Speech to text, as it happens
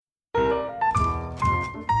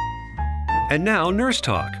And now Nurse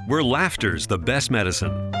Talk, where laughter's the best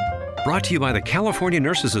medicine. Brought to you by the California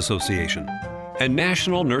Nurses Association and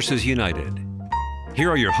National Nurses United. Here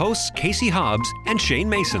are your hosts, Casey Hobbs and Shane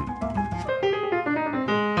Mason.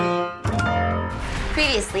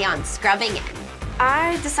 Previously on Scrubbing In.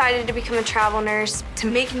 I decided to become a travel nurse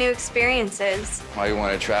to make new experiences. Why you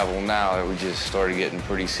want to travel now that we just started getting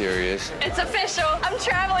pretty serious? It's official. I'm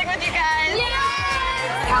traveling with you guys.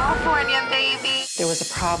 Yay! California, baby. There was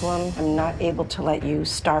a problem. I'm not able to let you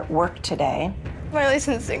start work today. My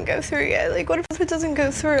license didn't go through yet. Like, what if it doesn't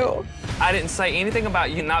go through? I didn't say anything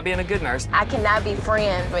about you not being a good nurse. I cannot be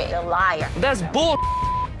friends with a liar. That's bull.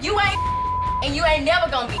 You ain't and you ain't never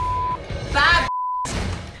gonna be. Bye.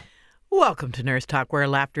 Welcome to Nurse Talk, where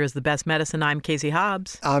laughter is the best medicine. I'm Casey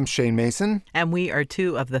Hobbs. I'm Shane Mason. And we are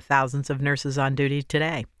two of the thousands of nurses on duty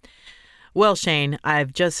today. Well, Shane,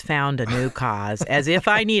 I've just found a new cause, as if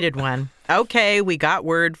I needed one. Okay, we got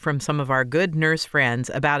word from some of our good nurse friends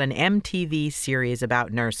about an MTV series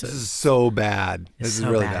about nurses. This is so bad. This is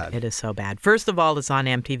really bad. It is so bad. First of all, it's on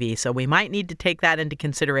MTV, so we might need to take that into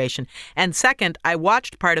consideration. And second, I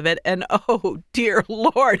watched part of it, and oh, dear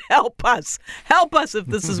Lord, help us. Help us if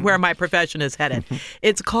this is where my profession is headed.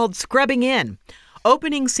 It's called Scrubbing In.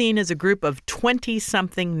 Opening scene is a group of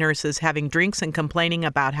 20-something nurses having drinks and complaining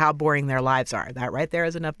about how boring their lives are. That right there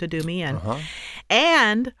is enough to do me in.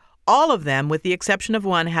 And all of them, with the exception of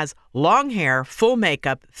one, has long hair, full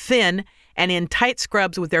makeup, thin, and in tight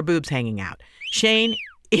scrubs with their boobs hanging out. Shane,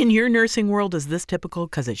 in your nursing world, is this typical?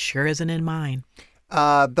 Because it sure isn't in mine.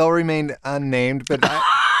 They'll remain unnamed, but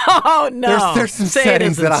oh, no. There's some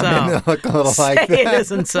settings that I'm in that look a little like that. It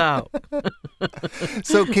isn't so.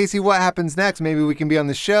 So, Casey, what happens next? Maybe we can be on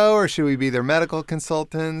the show, or should we be their medical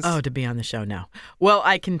consultants? Oh, to be on the show, no. Well,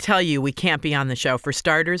 I can tell you we can't be on the show. For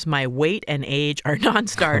starters, my weight and age are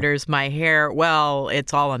non-starters. My hair, well,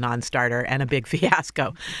 it's all a non-starter and a big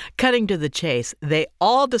fiasco. Cutting to the chase, they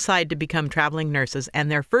all decide to become traveling nurses, and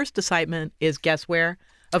their first assignment is, guess where?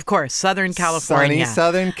 Of course, Southern California. Sunny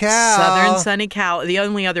Southern Cal. Southern sunny Cal. The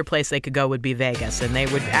only other place they could go would be Vegas, and they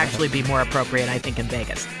would actually be more appropriate, I think, in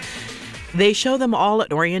Vegas. They show them all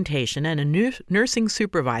at orientation, and a nursing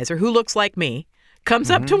supervisor, who looks like me, comes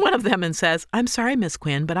up to one of them and says, "I'm sorry, Miss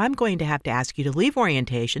Quinn, but I'm going to have to ask you to leave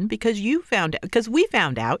orientation because we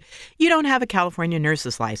found out you don't have a California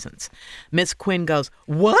nurse's license." Miss Quinn goes,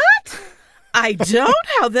 "What? I don't?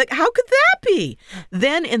 How could that be?"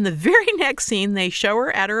 Then in the very next scene, they show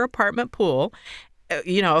her at her apartment pool.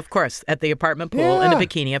 Of course, at the apartment pool in a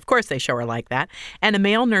bikini. Of course they show her like that. And a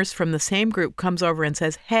male nurse from the same group comes over and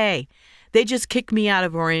says, "Hey, they just kicked me out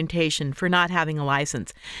of orientation for not having a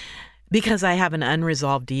license because I have an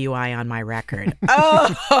unresolved DUI on my record."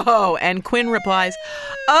 Oh, and Quinn replies,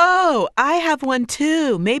 "Oh, I have one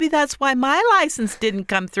too. Maybe that's why my license didn't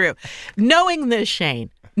come through." Knowing this,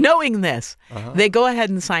 Shane, they go ahead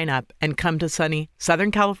and sign up and come to sunny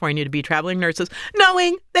Southern California to be traveling nurses,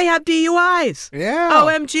 knowing they have DUIs. Yeah.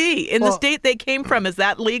 OMG. In the state they came from, is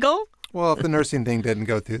that legal? Well, if the nursing thing didn't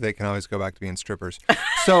go through, they can always go back to being strippers.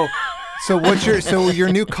 So your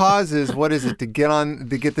new cause is, what is it, to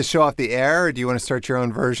get the show off the air, or do you want to start your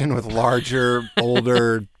own version with larger,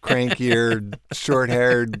 older, crankier,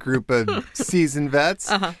 short-haired group of seasoned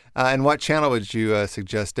vets? And what channel would you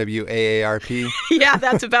suggest? WAARP? Yeah,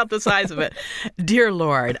 that's about the size of it. Dear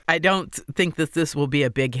Lord, I don't think that this will be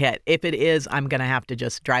a big hit. If it is, I'm going to have to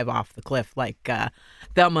just drive off the cliff like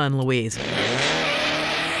Thelma and Louise.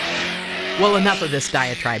 Well, enough of this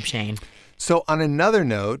diatribe, Shane. So on another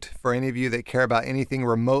note, for any of you that care about anything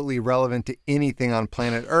remotely relevant to anything on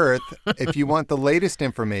planet Earth, if you want the latest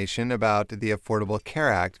information about the Affordable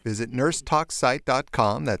Care Act, visit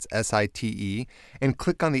nursetalksite.com, that's SITE, and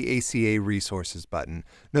click on the ACA resources button.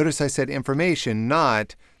 Notice I said information,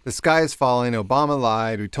 not "the sky is falling, Obama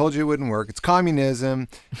lied, we told you it wouldn't work, it's communism,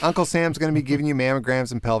 Uncle Sam's going to be giving you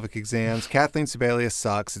mammograms and pelvic exams, Kathleen Sebelius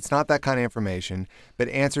sucks." It's not that kind of information, but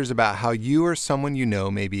answers about how you or someone you know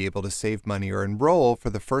may be able to save money or enroll for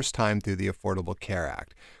the first time through the Affordable Care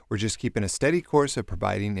Act. We're just keeping a steady course of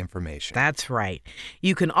providing information. That's right.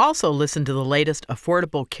 You can also listen to the latest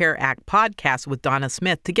Affordable Care Act podcast with Donna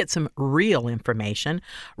Smith to get some real information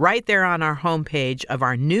right there on our homepage of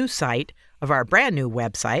our new site, of our brand new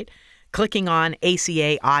website, clicking on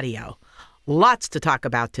ACA Audio. Lots to talk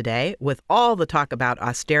about today, with all the talk about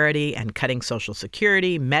austerity and cutting Social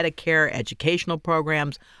Security, Medicare, educational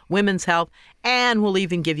programs, women's health, and we'll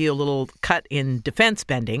even give you a little cut in defense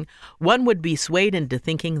spending. One would be swayed into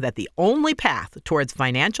thinking that the only path towards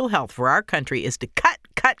financial health for our country is to cut,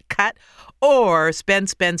 or spend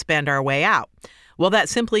our way out. Well, that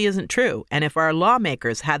simply isn't true. And if our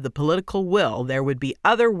lawmakers had the political will, there would be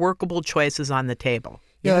other workable choices on the table.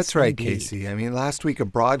 Yeah, Yes, that's right, indeed. Casey. I mean, last week, a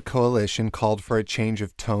broad coalition called for a change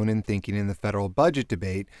of tone and thinking in the federal budget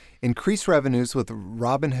debate, increase revenues with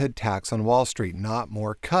Robin Hood tax on Wall Street, not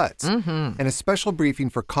more cuts. In a special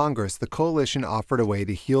briefing for Congress, the coalition offered a way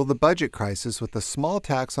to heal the budget crisis with a small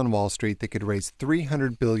tax on Wall Street that could raise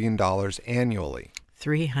 $300 billion annually.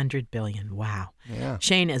 $300 billion. Wow. Yeah.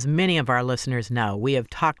 Shane, as many of our listeners know, we have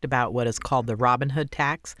talked about what is called the Robin Hood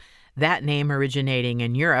tax, that name originating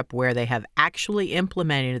in Europe, where they have actually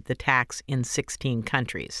implemented the tax in 16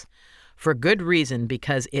 countries. For good reason,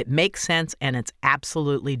 because it makes sense and it's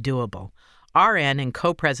absolutely doable. RN and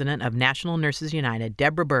co-president of National Nurses United,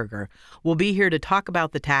 Deborah Berger, will be here to talk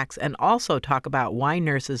about the tax and also talk about why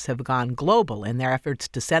nurses have gone global in their efforts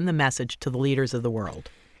to send the message to the leaders of the world.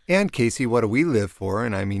 And Casey, what do we live for?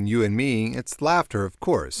 And I mean, you and me, it's laughter, of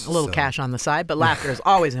course. A little cash on the side, but laughter is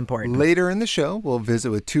always important. Later in the show, we'll visit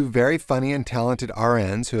with two very funny and talented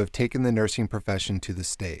RNs who have taken the nursing profession to the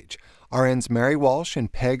stage. RNs Mary Walsh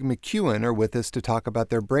and Peg McEwen are with us to talk about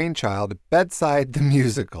their brainchild, Bedside the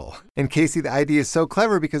Musical. And Casey, the idea is so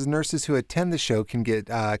clever because nurses who attend the show can get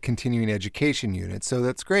continuing education units, so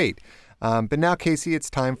that's great. But now, Casey, it's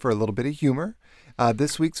time for a little bit of humor.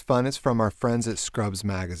 This week's fun is from our friends at Scrubs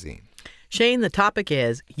Magazine. Shane, the topic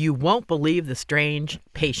is, you won't believe the strange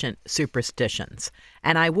patient superstitions.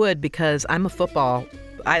 And I would, because I'm a football,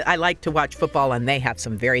 I like to watch football, and they have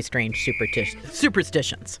some very strange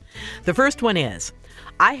superstitions. The first one is,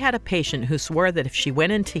 I had a patient who swore that if she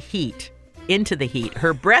went into the heat,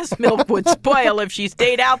 her breast milk would spoil if she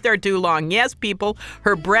stayed out there too long. Yes, people,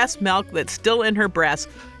 her breast milk that's still in her breast,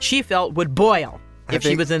 she felt would boil if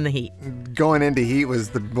she was in the heat. Going into heat was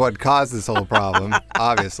what caused this whole problem,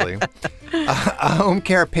 obviously. A home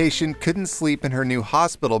care patient couldn't sleep in her new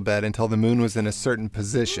hospital bed until the moon was in a certain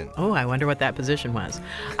position. Oh, I wonder what that position was.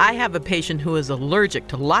 I have a patient who is allergic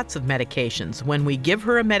to lots of medications. When we give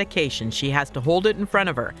her a medication, she has to hold it in front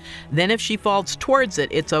of her. Then if she falls towards it,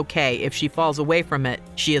 it's okay. If she falls away from it,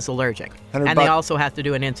 she is allergic. And they also have to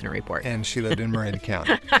do an incident report. And she lived in Marin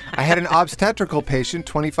County. I had an obstetrical patient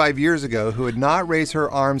 25 years ago who would not raise her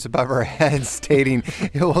arms above her head, stating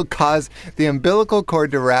it will cause the umbilical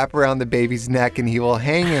cord to wrap around the baby's neck and he will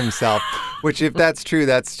hang himself, which if that's true,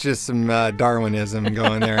 that's just some Darwinism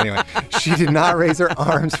going there anyway. She did not raise her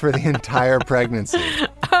arms for the entire pregnancy.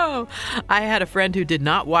 Oh, I had a friend who did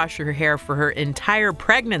not wash her hair for her entire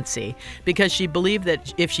pregnancy because she believed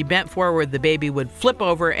that if she bent forward, the baby would flip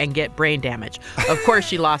over and get brain damage. Of course,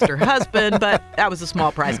 she lost her husband, but that was a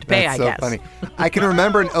small price to pay, That's I guess. so funny. I can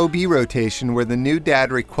remember an OB rotation where the new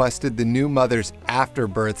dad requested the new mother's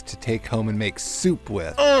afterbirth to take home and make soup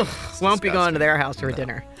with. Ugh, won't be going to their house for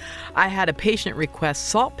dinner. I had a patient request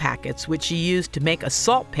salt packets, which she used to make a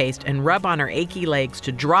salt paste and rub on her achy legs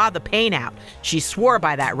to draw the pain out. She swore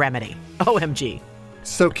by that remedy. OMG.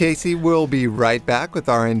 So, Casey, we'll be right back with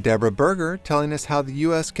RN Deborah Berger telling us how the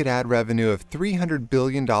U.S. could add revenue of $300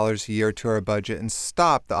 billion a year to our budget and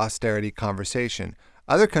stop the austerity conversation.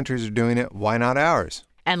 Other countries are doing it. Why not ours?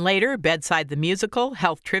 And later, Bedside the Musical,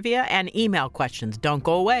 health trivia, and email questions. Don't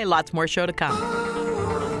go away. Lots more show to come.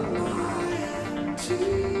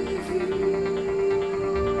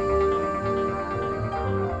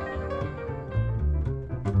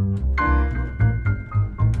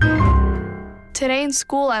 Today in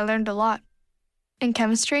school, I learned a lot. In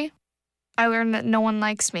chemistry, I learned that no one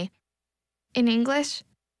likes me. In English,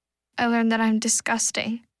 I learned that I'm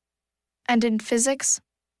disgusting. And in physics,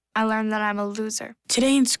 I learned that I'm a loser.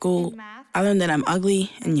 Today in school, I learned that I'm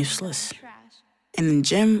ugly and useless. And in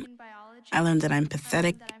gym, I learned that I'm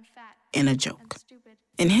pathetic and a joke.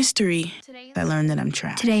 In history, I learned that I'm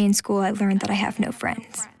trash. Today in school, I learned that I have no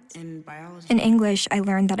friends. In English, I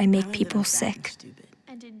learned that I make people sick.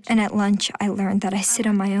 And at lunch, I learned that I sit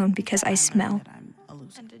on my own because I smell.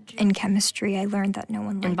 In chemistry, I learned that no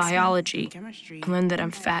one likes me. In biology, I learned that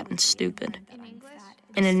I'm fat and stupid.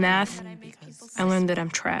 And in math, I learned that I'm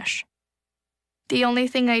trash. The only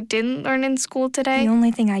thing I didn't learn in school today? The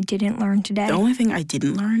only thing I didn't learn today? The only thing I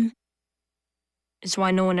didn't learn? Is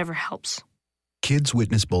why no one ever helps. Kids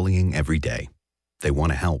witness bullying every day. They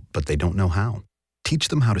want to help, but they don't know how. Teach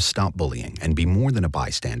them how to stop bullying and be more than a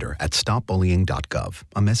bystander at stopbullying.gov.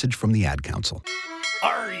 A message from the Ad Council.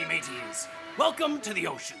 Arr, mateys. Welcome to the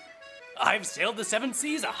ocean. I've sailed the seven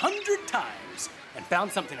seas 100 times and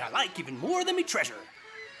found something I like even more than me treasure.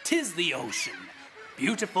 'Tis the ocean,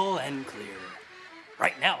 beautiful and clear.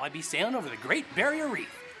 Right now I be sailing over the Great Barrier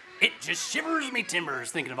Reef. It just shivers me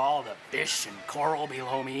timbers thinking of all the fish and coral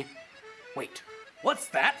below me. Wait, what's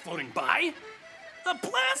that floating by? A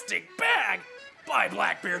plastic bag! By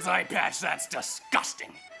Blackbeard's eye patch, that's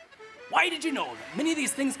disgusting. Why did you know that many of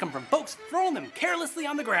these things come from folks throwing them carelessly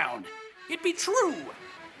on the ground? It be true.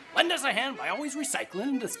 Lend us a hand by always recycling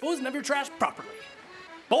and disposing of your trash properly.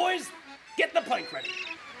 Boys, get the plank ready.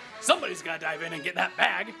 Somebody's got to dive in and get that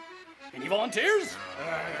bag. Any volunteers?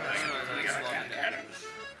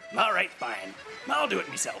 All right, fine. I'll do it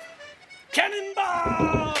myself.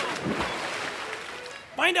 Cannonball!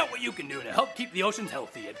 Find out what you can do to help keep the oceans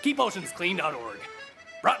healthy at keepoceansclean.org.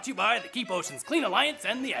 Brought to you by the Keep Oceans Clean Alliance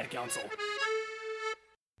and the Ad Council.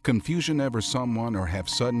 Confusion ever someone or have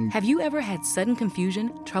sudden... Have you ever had sudden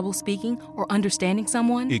confusion, trouble speaking, or understanding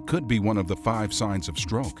someone? It could be one of the 5 signs of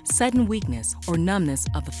stroke. Sudden weakness or numbness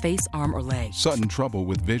of the face, arm, or leg. Sudden trouble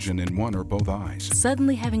with vision in one or both eyes.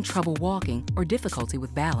 Suddenly having trouble walking or difficulty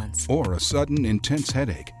with balance. Or a sudden intense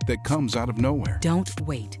headache that comes out of nowhere. Don't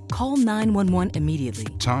wait. Call 911 immediately.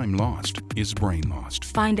 Time lost is brain lost.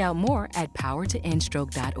 Find out more at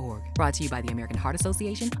powertoendstroke.org. Brought to you by the American Heart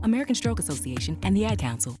Association, American Stroke Association, and the Ad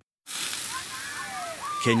Council.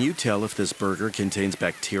 Can you tell if this burger contains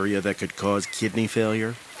bacteria that could cause kidney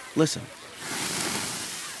failure? Listen.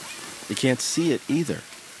 You can't see it either.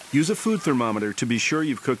 Use a food thermometer to be sure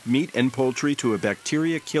you've cooked meat and poultry to a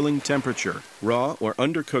bacteria-killing temperature. Raw or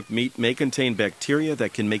undercooked meat may contain bacteria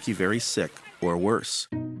that can make you very sick, or worse.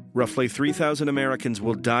 Roughly 3,000 Americans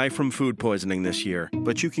will die from food poisoning this year,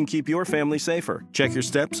 but you can keep your family safer. Check your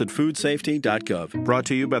steps at foodsafety.gov. Brought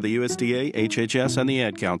to you by the USDA, HHS, and the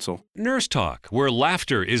Ad Council. Nurse Talk, where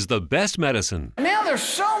laughter is the best medicine. Now there's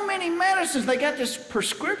so many medicines. They got this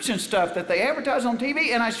prescription stuff that they advertise on TV,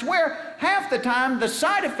 and I swear half the time the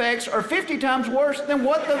side effects are 50 times worse than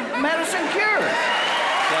what the medicine cures.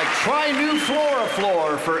 Like try new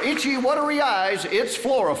Floraflor. For itchy, watery eyes, it's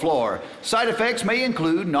Floraflor. Side effects may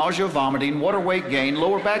include nausea, vomiting, water weight gain,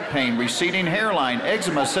 lower back pain, receding hairline,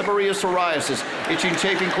 eczema, seborrheic psoriasis, itching,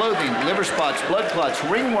 chafing clothing, liver spots, blood clots,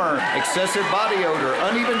 ringworm, excessive body odor,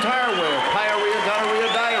 uneven tire wear, pyorrhea, gonorrhea,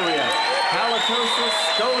 diarrhea, halitosis,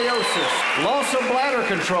 scoliosis, loss of bladder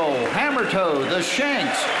control, hammer toe, the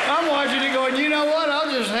shanks. I'm watching it going, you know what? I'll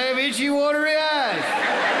just have itchy, watery eyes.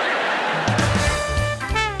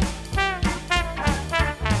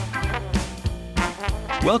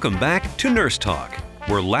 Welcome back to Nurse Talk,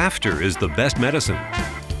 where laughter is the best medicine.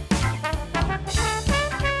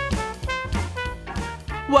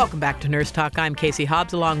 Welcome back to Nurse Talk. I'm Casey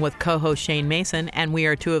Hobbs, along with co-host Shane Mason, and we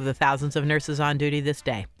are 2 of the thousands of nurses on duty this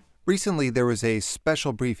day. Recently, there was a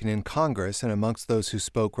special briefing in Congress, and amongst those who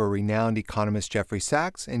spoke were renowned economist Jeffrey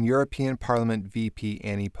Sachs and European Parliament VP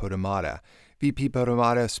Annie Podimata. VP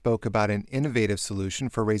Podimata spoke about an innovative solution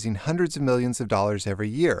for raising hundreds of millions of dollars every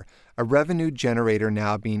year, a revenue generator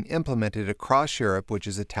now being implemented across Europe, which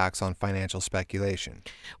is a tax on financial speculation.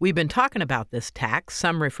 We've been talking about this tax.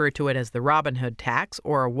 Some refer to it as the Robin Hood tax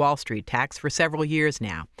or a Wall Street tax for several years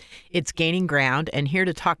now. It's gaining ground, and here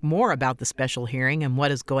to talk more about the special hearing and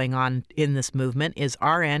what is going on in this movement is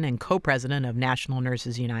RN and co-president of National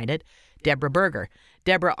Nurses United, Deborah Berger.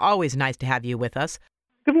 Deborah, always nice to have you with us.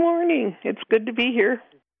 Good morning. It's good to be here.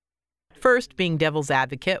 First, being devil's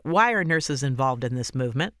advocate, why are nurses involved in this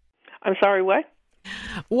movement? I'm sorry, what?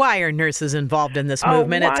 Why are nurses involved in this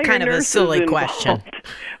movement? It's kind of a silly question.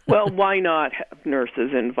 Well, why not have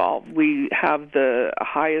nurses involved? We have the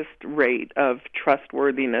highest rate of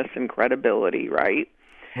trustworthiness and credibility, right?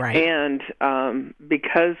 Right. And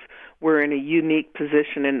because we're in a unique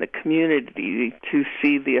position in the community to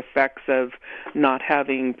see the effects of not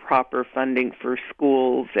having proper funding for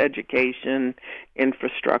schools, education,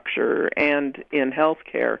 infrastructure, and in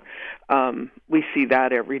healthcare, we see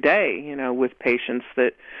that every day, with patients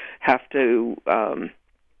that have to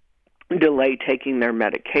delay taking their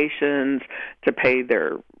medications to pay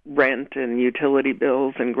their rent and utility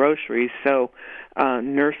bills and groceries. So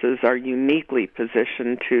nurses are uniquely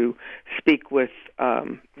positioned to speak with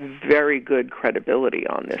very good credibility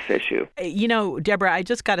on this issue. Deborah, I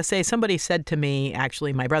just got to say, somebody said to me,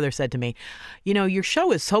 actually, my brother said to me, your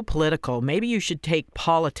show is so political. Maybe you should take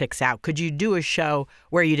politics out. Could you do a show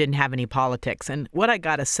where you didn't have any politics? And what I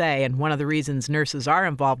got to say, and one of the reasons nurses are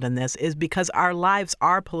involved in this, is because our lives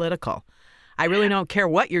are political. I really don't care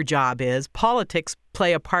what your job is. Politics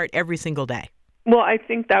play a part every single day. Well, I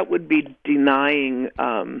think that would be denying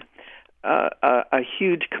a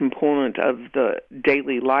huge component of the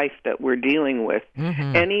daily life that we're dealing with.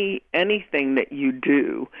 Mm-hmm. Anything that you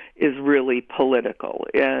do is really political.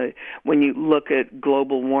 When you look at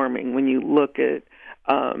global warming, when you look at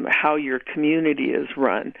how your community is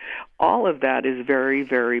run, all of that is very,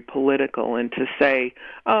 very political. And to say,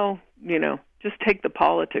 just take the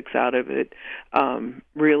politics out of it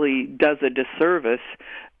really does a disservice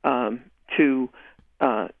to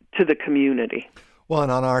the community. Well,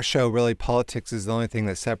 and on our show, really, politics is the only thing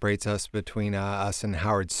that separates us between us and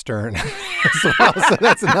Howard Stern as well. So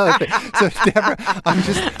that's another thing. So, Deborah, I'm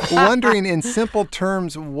just wondering, in simple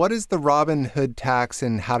terms, what is the Robin Hood tax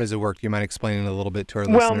and how does it work? Do you mind explaining it a little bit to our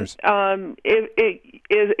listeners?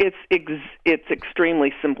 It's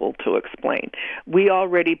extremely simple to explain. We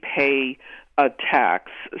already pay a tax,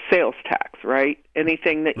 sales tax, right?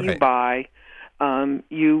 Anything that you buy,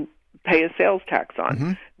 you pay a sales tax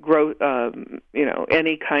on.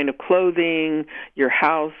 Any kind of clothing, your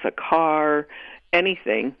house, a car,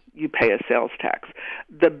 anything, you pay a sales tax.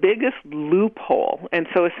 The biggest loophole, and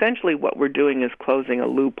so essentially what we're doing is closing a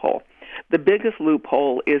loophole. The biggest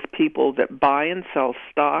loophole is people that buy and sell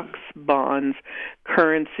stocks, bonds,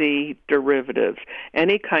 currency, derivatives,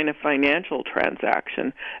 any kind of financial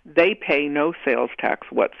transaction. They pay no sales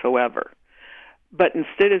tax whatsoever. But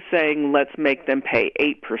instead of saying, let's make them pay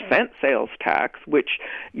 8% sales tax, which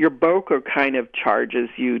your broker kind of charges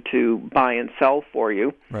you to buy and sell for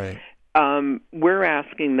you, right? We're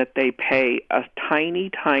asking that they pay a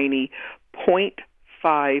tiny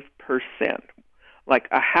 0.5%, like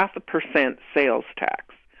a 0.5% sales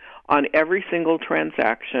tax on every single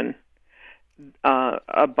transaction,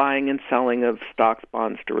 a buying and selling of stocks,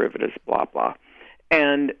 bonds, derivatives, blah, blah.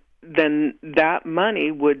 And then that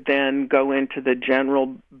money would then go into the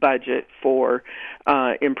general budget for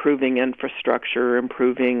improving infrastructure,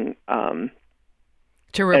 improving to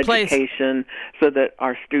replace education, so that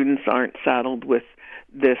our students aren't saddled with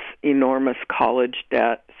this enormous college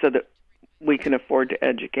debt, so that we can afford to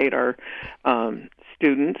educate our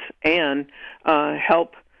students and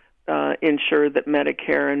help ensure that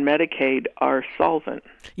Medicare and Medicaid are solvent.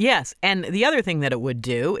 Yes, and the other thing that it would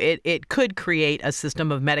do, it could create a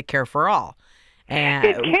system of Medicare for all.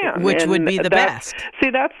 It can. Which would be the best. See,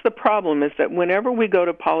 that's the problem, is that whenever we go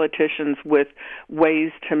to politicians with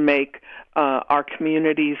ways to make our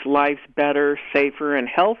communities' lives better, safer, and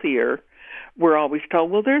healthier, we're always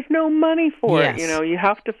told, well, there's no money for it. You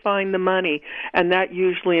have to find the money. And that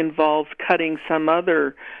usually involves cutting some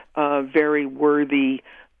other very worthy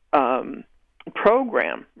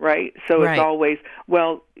program, right? So it's always,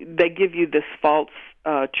 well, they give you this false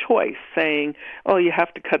choice saying, oh, you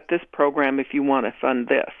have to cut this program if you want to fund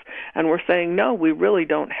this. And we're saying, no, we really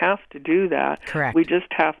don't have to do that. Correct. We just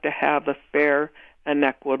have to have a fair and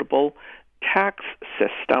equitable tax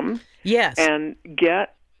system. Yes. And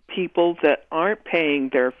get people that aren't paying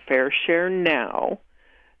their fair share now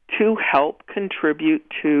to help contribute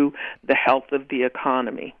to the health of the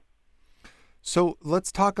economy. So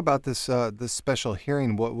let's talk about this special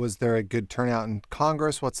hearing. Was there a good turnout in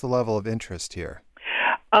Congress? What's the level of interest here?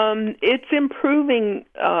 It's improving.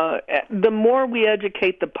 The more we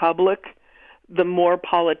educate the public, the more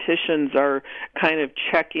politicians are kind of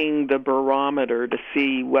checking the barometer to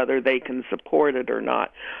see whether they can support it or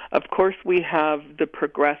not. Of course, we have the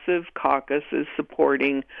Progressive Caucus is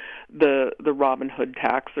supporting the Robin Hood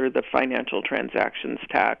tax, or the financial transactions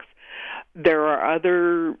tax. There are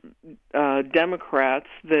other Democrats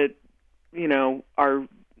that, are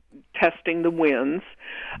testing the winds,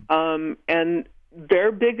 and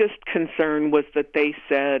their biggest concern was that they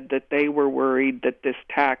said that they were worried that this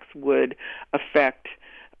tax would affect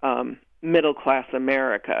middle-class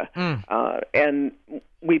America. And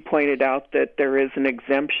we pointed out that there is an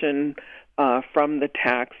exemption from the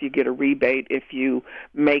tax. You get a rebate if you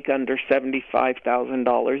make under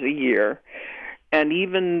 $75,000 a year. And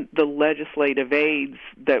even the legislative aides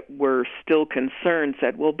that were still concerned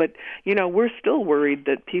said, well, but, we're still worried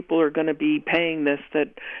that people are going to be paying this,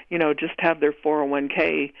 that, just have their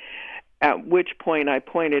 401k, at which point I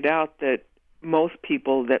pointed out that most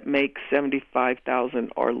people that make $75,000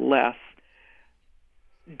 or less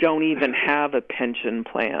don't even have a pension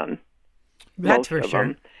plan. That's for sure.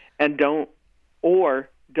 Them, and don't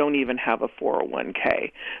even have a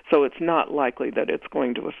 401k. So it's not likely that it's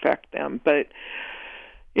going to affect them. But,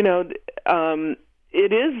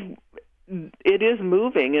 it is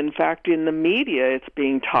moving. In fact, in the media, it's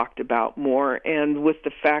being talked about more. And with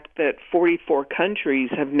the fact that 44 countries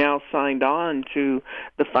have now signed on to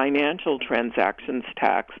the financial transactions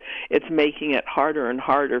tax, it's making it harder and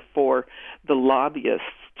harder for the lobbyists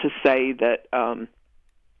to say that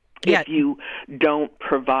if you don't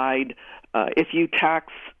provide, if you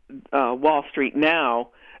tax Wall Street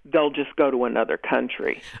now, they'll just go to another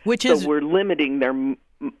country. So we're limiting their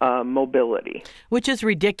mobility. Which is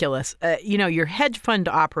ridiculous. Your hedge fund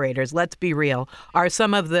operators, let's be real, are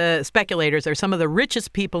some of the speculators, are some of the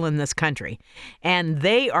richest people in this country. And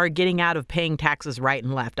they are getting out of paying taxes right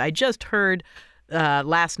and left. I just heard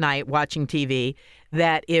last night watching TV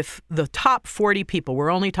that if the top 40 people,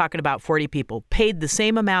 we're only talking about 40 people, paid the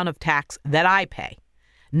same amount of tax that I pay,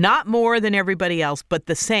 not more than everybody else, but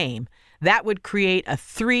the same, that would create a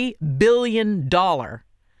 $3 billion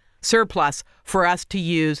surplus for us to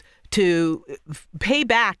use to pay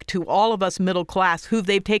back to all of us middle class who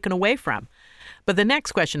they've taken away from. But the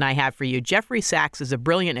next question I have for you, Jeffrey Sachs is a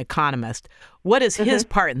brilliant economist. What is his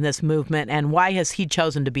part in this movement, and why has he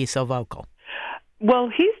chosen to be so vocal? Well,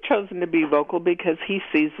 he's chosen to be vocal because he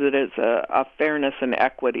sees it as a fairness and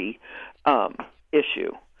equity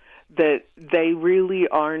issue, that they really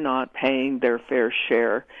are not paying their fair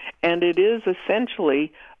share. And it is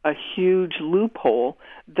essentially a huge loophole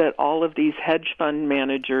that all of these hedge fund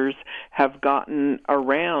managers have gotten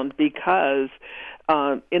around because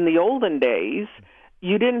in the olden days,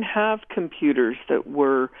 you didn't have computers that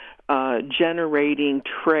were generating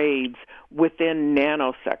trades within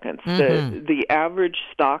nanoseconds. Mm-hmm. The average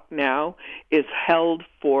stock now is held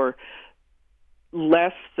for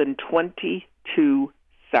less than 22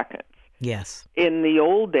 seconds. Yes. In the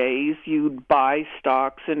old days, you'd buy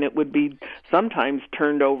stocks and it would be sometimes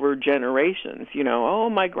turned over generations. You know, oh,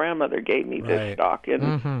 my grandmother gave me this stock in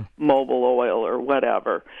Mobil Oil or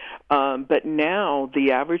whatever. But now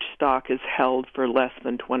the average stock is held for less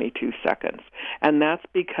than 22 seconds. And that's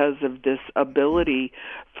because of this ability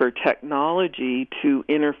for technology to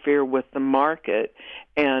interfere with the market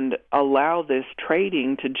and allow this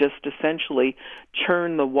trading to just essentially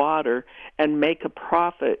churn the water and make a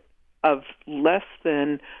profit of less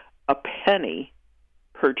than a penny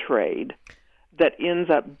per trade that ends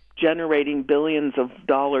up generating billions of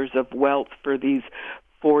dollars of wealth for these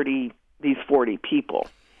 40 people.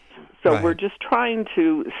 So we're just trying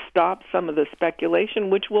to stop some of the speculation,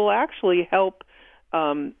 which will actually help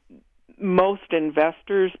most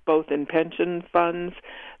investors, both in pension funds,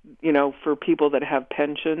 you know, for people that have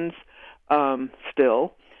pensions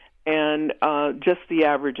still, and just the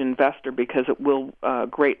average investor, because it will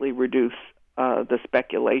greatly reduce the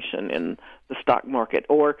speculation in the stock market,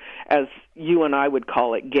 or as you and I would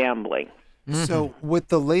call it, gambling. Mm-hmm. So with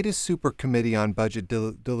the latest super committee on budget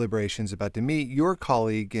deliberations about to meet, your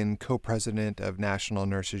colleague and co-president of National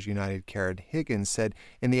Nurses United, Karen Higgins, said,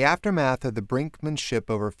 in the aftermath of the brinkmanship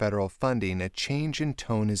over federal funding, a change in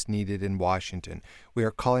tone is needed in Washington. We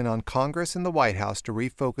are calling on Congress and the White House to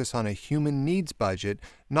refocus on a human needs budget,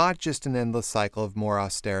 not just an endless cycle of more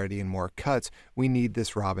austerity and more cuts. We need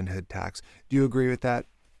this Robin Hood tax. Do you agree with that?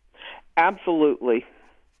 Absolutely.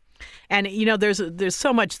 And, you know, there's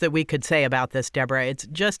so much that we could say about this, Deborah. It's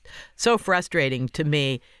just so frustrating to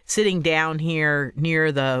me sitting down here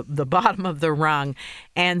near the bottom of the rung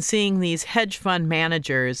and seeing these hedge fund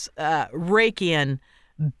managers rake in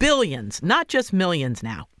billions, not just millions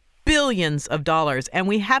now, billions of dollars. And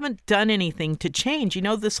we haven't done anything to change. You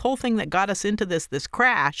know, this whole thing that got us into this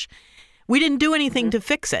crash, we didn't do anything to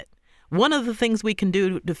fix it. One of the things we can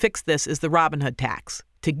do to fix this is the Robin Hood tax,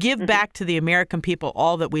 to give back to the American people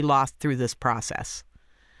all that we lost through this process.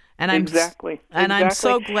 And I'm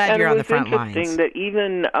so glad you're on the front lines. And it was interesting that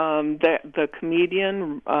even the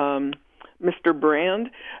comedian, Mr.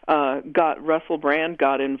 Brand, Russell Brand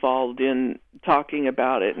got involved in talking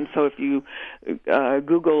about it. And so if you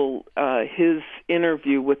Google his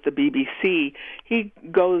interview with the BBC, he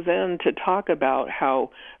goes in to talk about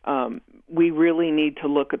how we really need to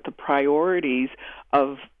look at the priorities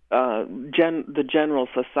of the general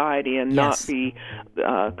society and not be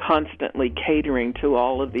constantly catering to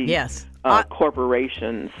all of these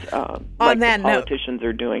corporations like the politicians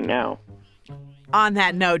are doing now. On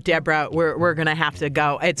that note, Deborah, we're going to have to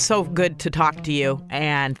go. It's so good to talk to you,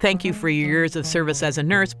 and thank you for your years of service as a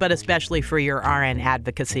nurse, but especially for your RN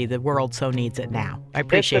advocacy. The world so needs it now. I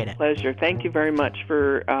appreciate it. It's a pleasure. Thank you very much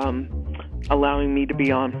for allowing me to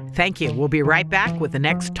be on. Thank you. We'll be right back with the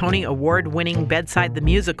next Tony Award-winning Bedside the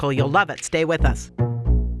Musical. You'll love it. Stay with us.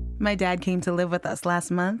 My dad came to live with us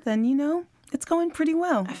last month, and, you know, it's going pretty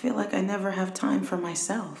well. I feel like I never have time for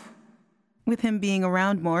myself. With him being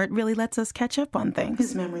around more, it really lets us catch up on things.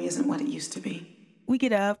 His memory isn't what it used to be. We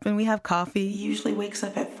get up and we have coffee. He usually wakes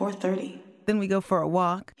up at 4:30. Then we go for a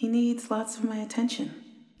walk. He needs lots of my attention.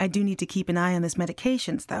 I do need to keep an eye on his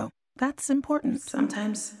medications, though. That's important.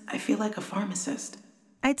 Sometimes I feel like a pharmacist.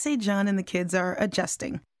 I'd say John and the kids are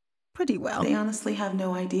adjusting pretty well. They honestly have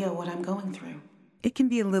no idea what I'm going through. It can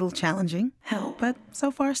be a little challenging. Help. But so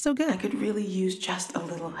far, so good. I could really use just a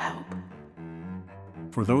little help.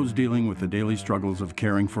 For those dealing with the daily struggles of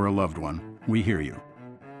caring for a loved one, we hear you.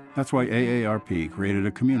 That's why AARP created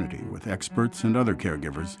a community with experts and other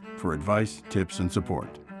caregivers for advice, tips, and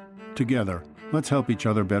support. Together, let's help each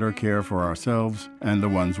other better care for ourselves and the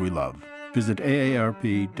ones we love. Visit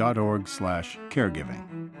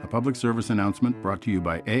aarp.org/caregiving. A public service announcement brought to you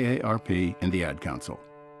by AARP and the Ad Council.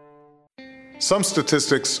 Some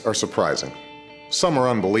statistics are surprising, some are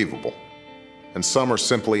unbelievable, and some are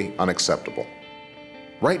simply unacceptable.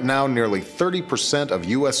 Right now, nearly 30% of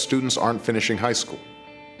U.S. students aren't finishing high school.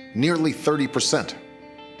 Nearly 30%.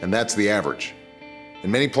 And that's the average.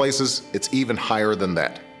 In many places, it's even higher than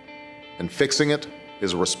that. And fixing it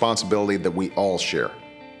is a responsibility that we all share.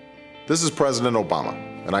 This is President Obama,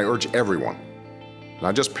 and I urge everyone,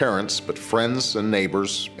 not just parents, but friends and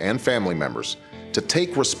neighbors and family members, to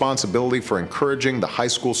take responsibility for encouraging the high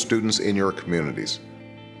school students in your communities,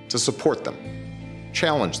 to support them,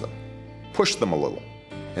 challenge them, push them a little,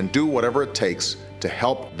 and do whatever it takes to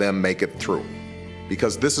help them make it through.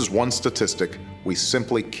 Because this is one statistic we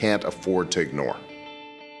simply can't afford to ignore.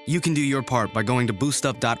 You can do your part by going to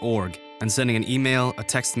boostup.org and sending an email, a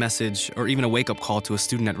text message, or even a wake-up call to a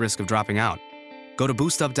student at risk of dropping out. Go to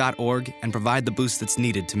boostup.org and provide the boost that's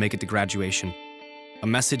needed to make it to graduation. A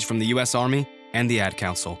message from the U.S. Army and the Ad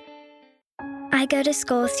Council. I go to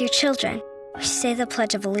school with your children. We say the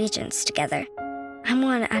Pledge of Allegiance together. I'm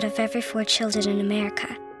one out of every 4 children in America,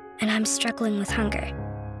 and I'm struggling with hunger.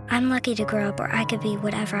 I'm lucky to grow up where I could be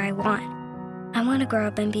whatever I want. I want to grow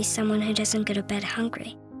up and be someone who doesn't go to bed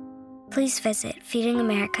hungry. Please visit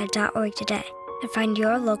feedingamerica.org today and find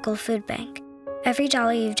your local food bank. Every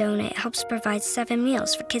dollar you donate helps provide 7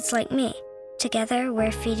 meals for kids like me. Together,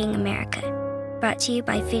 we're Feeding America. Brought to you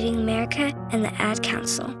by Feeding America and the Ad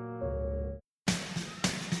Council.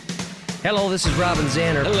 Hello, this is Robin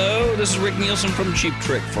Zander. Hello, this is Rick Nielsen from Cheap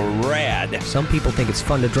Trick for RAD. Some people think it's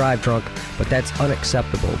fun to drive drunk, but that's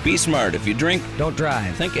unacceptable. Be smart. If you drink, don't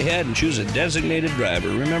drive. Think ahead and choose a designated driver.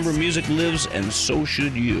 Remember, music lives, and so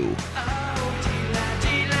should you.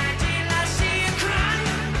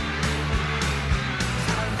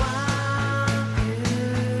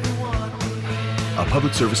 A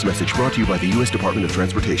public service message brought to you by the U.S. Department of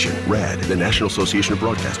Transportation, RAD, the National Association of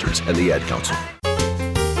Broadcasters, and the Ad Council.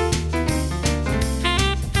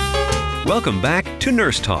 Welcome back to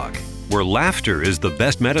Nurse Talk, where laughter is the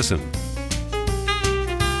best medicine.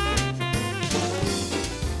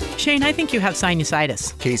 Shane, I think you have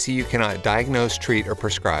sinusitis. Casey, you cannot diagnose, treat, or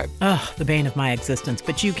prescribe. Ugh, the bane of my existence,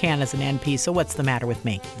 but you can as an NP, so what's the matter with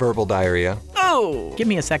me? Verbal diarrhea. Oh, give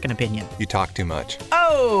me a second opinion. You talk too much.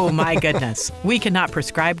 Oh, my goodness. We cannot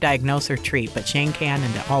prescribe, diagnose, or treat, but Shane can,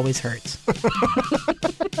 and it always hurts.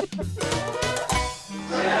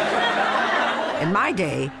 In my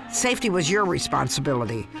day, safety was your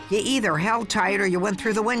responsibility. You either held tight or you went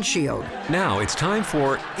through the windshield. Now it's time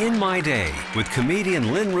for In My Day with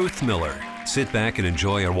comedian Lynn Ruth Miller. Sit back and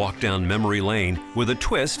enjoy a walk down memory lane with a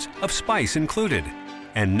twist of spice included.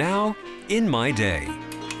 And now, In My Day.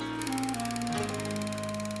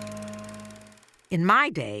 In my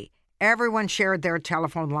day, everyone shared their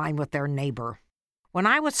telephone line with their neighbor. When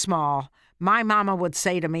I was small, my mama would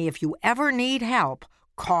say to me, if you ever need help,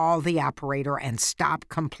 call the operator and stop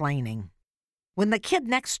complaining. When the kid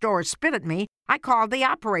next door spit at me, I called the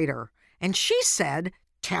operator, and she said,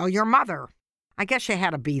 tell your mother. I guess you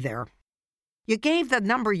had to be there. You gave the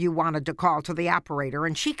number you wanted to call to the operator,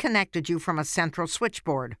 and she connected you from a central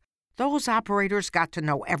switchboard. Those operators got to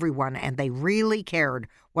know everyone, and they really cared,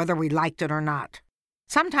 whether we liked it or not.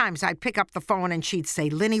 Sometimes I'd pick up the phone and she'd say,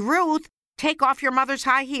 Linny Ruth, take off your mother's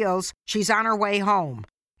high heels. She's on her way home.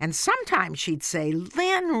 And sometimes she'd say,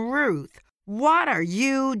 Lynn Ruth, what are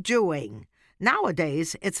you doing?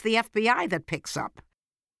 Nowadays, it's the FBI that picks up.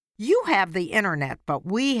 You have the internet, but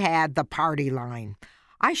we had the party line.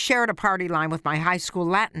 I shared a party line with my high school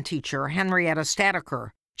Latin teacher, Henrietta Stataker.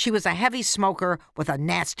 She was a heavy smoker with a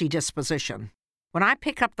nasty disposition. When I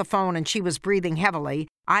picked up the phone and she was breathing heavily,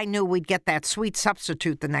 I knew we'd get that sweet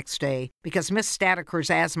substitute the next day because Miss Stataker's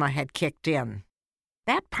asthma had kicked in.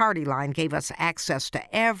 That party line gave us access to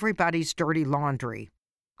everybody's dirty laundry.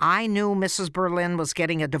 I knew Mrs. Berlin was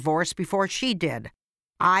getting a divorce before she did.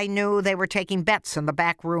 I knew they were taking bets in the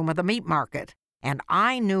back room of the meat market. And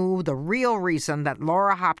I knew the real reason that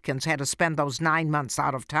Laura Hopkins had to spend those 9 months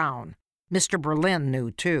out of town. Mr. Berlin knew,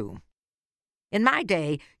 too. In my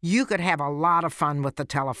day, you could have a lot of fun with the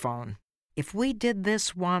telephone. If we did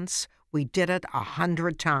this once, we did it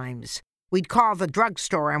 100 times. We'd call the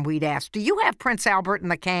drugstore and we'd ask, do you have Prince Albert in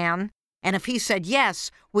the can? And if he said yes,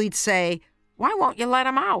 we'd say, why won't you let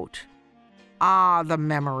him out? Ah, the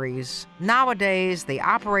memories. Nowadays, the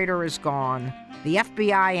operator is gone, the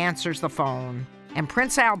FBI answers the phone, and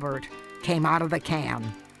Prince Albert came out of the can.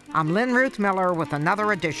 I'm Lynn Ruth Miller with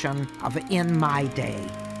another edition of In My Day.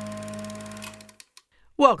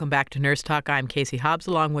 Welcome back to Nurse Talk. I'm Casey Hobbs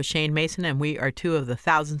along with Shane Mason, and we are two of the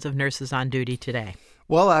thousands of nurses on duty today.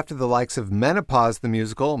 Well, after the likes of Menopause the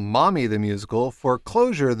Musical, Mommy the Musical,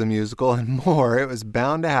 Foreclosure the Musical, and more, it was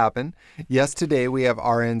bound to happen. Yes, today we have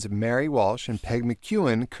RNs Mary Walsh and Peg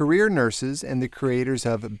McEwen, career nurses and the creators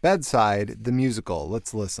of Bedside the Musical.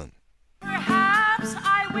 Let's listen. Perhaps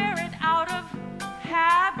I wear it out of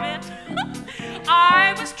habit.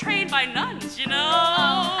 I was trained by nuns, you know.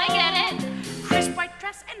 Oh, I get it. Crisp white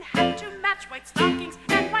dress and hat to match, white stockings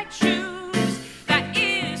and white shoes. That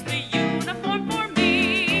is the uniform for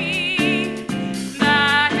me.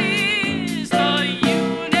 That is the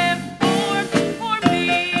uniform for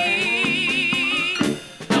me.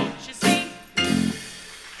 Don't you see?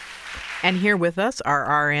 And here with us are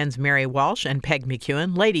RNs Mary Walsh and Peg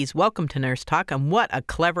McEwen. Ladies, welcome to Nurse Talk, and what a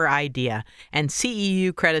clever idea. And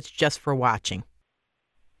CEU credits just for watching.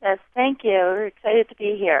 Yes, thank you. We're excited to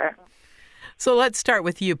be here. So let's start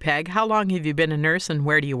with you, Peg. How long have you been a nurse and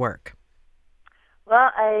where do you work?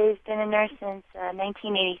 Well, I've been a nurse since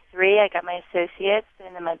 1983. I got my associates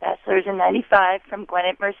and then my bachelor's in 95 from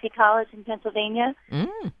Gwinnett Mercy College in Pennsylvania.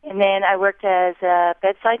 And then I worked as a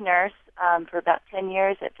bedside nurse for about 10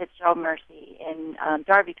 years at Fitzgerald Mercy in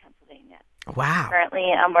Darby, Pennsylvania. Wow.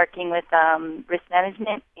 Currently, I'm working with risk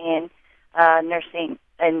management and nursing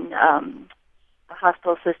and a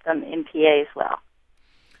hospital system in PA as well.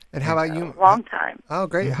 And how about you? Long time. Oh,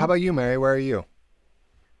 great. How about you, Mary? Where are you?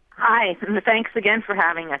 Hi, and thanks again for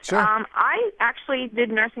having us. Sure. I actually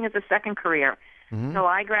did nursing as a second career. Mm-hmm. So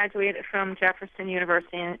I graduated from Jefferson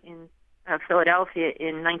University in Philadelphia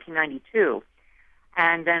in 1992,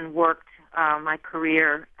 and then worked my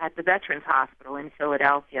career at the Veterans Hospital in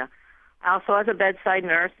Philadelphia. Also as a bedside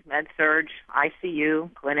nurse, med-surg,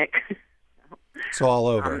 ICU, clinic. So all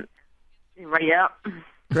over. Right, yeah.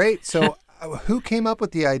 Great. So who came up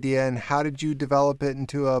with the idea and how did you develop it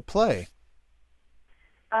into a play?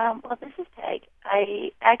 Well, this is Peg.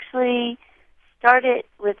 I actually started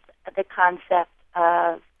with the concept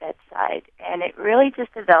of bedside, and it really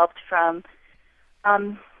just developed from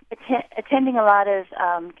attending a lot of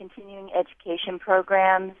continuing education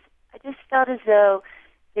programs. I just felt as though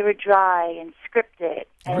they were dry and scripted.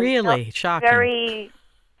 And really? Shocking. Very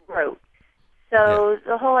rote. So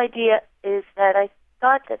the whole idea is that I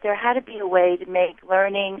thought that there had to be a way to make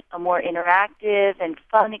learning a more interactive and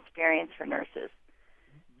fun experience for nurses.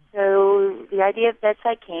 So the idea of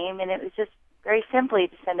Bedside came, and it was just very simply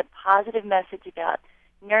to send a positive message about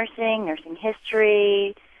nursing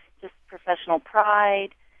history, just professional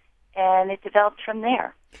pride, and it developed from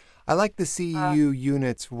there. I like the CEU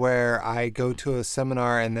units where I go to a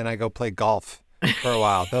seminar and then I go play golf for a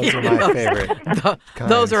while. Those are my favorite.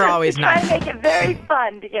 Those are always nice. Try to make it very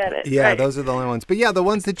fun to get it. Yeah, right. Those are the only ones. But yeah, the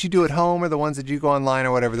ones that you do at home or the ones that you go online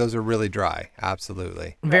or whatever, those are really dry.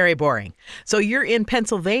 Absolutely. Very boring. So you're in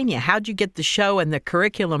Pennsylvania. How'd you get the show and the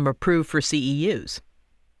curriculum approved for CEUs?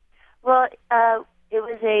 Well, it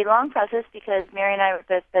was a long process because Mary and I were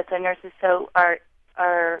both bedside nurses, so it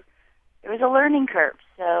was a learning curve.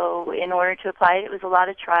 So in order to apply it, it was a lot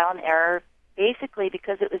of trial and error. Basically,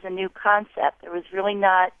 because it was a new concept, there was really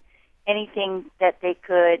not anything that they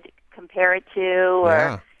could compare it to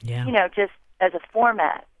or, just as a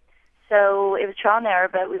format. So it was trial and error,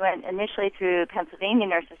 but we went initially through Pennsylvania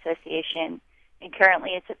Nurse Association, and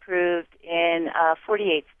currently it's approved in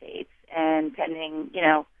 48 states. And pending,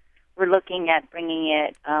 we're looking at bringing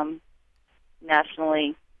it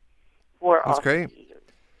nationally for all. That's great.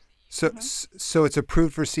 So it's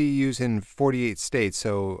approved for CEUs in 48 states.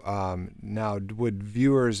 So now, would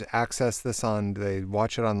viewers access this do they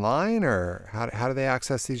watch it online, or how do they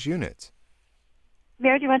access these units?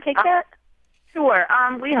 Mary, do you want to take that? Sure.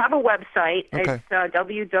 We have a website. Okay. It's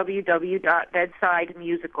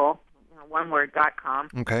www.bedsidemusical.com.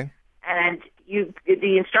 Okay. And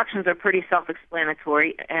the instructions are pretty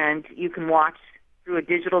self-explanatory, and you can watch through a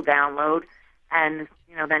digital download, and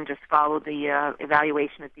then just follow the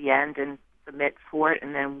evaluation at the end and submit for it,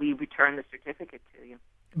 and then we return the certificate to you.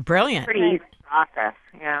 Brilliant. Pretty easy process,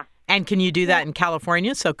 yeah. And can you do that in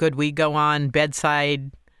California? So could we go on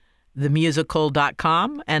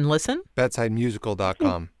bedsidethemusical.com and listen?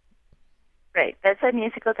 Bedsidemusical.com. Right,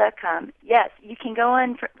 bedsidemusical.com. Yes, you can go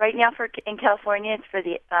on right now in California. It's for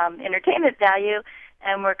the entertainment value,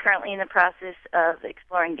 and we're currently in the process of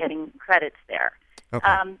exploring getting credits there.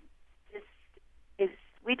 Okay.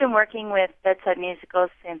 We've been working with Bedside Musical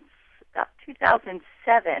since about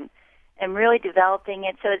 2007 and really developing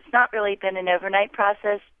it. So it's not really been an overnight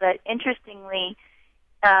process, but interestingly,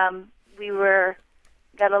 we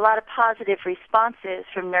got a lot of positive responses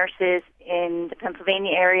from nurses in the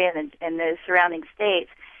Pennsylvania area and the surrounding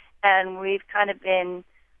states, and we've kind of been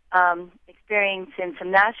experiencing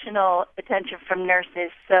some national attention from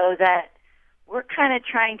nurses, so that we're kind of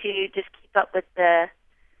trying to just keep up with the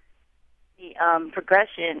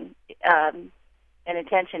progression and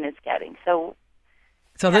attention it's getting. So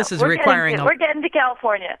this is requiring... We're getting to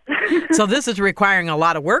California. So this is requiring a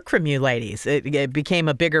lot of work from you ladies. It became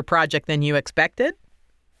a bigger project than you expected?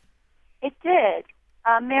 It did.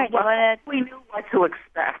 Mary, do you want to... We knew what to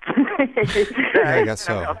expect. I guess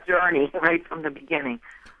so. A journey right from the beginning.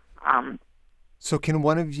 So can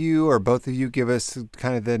one of you or both of you give us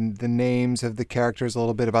kind of the names of the characters, a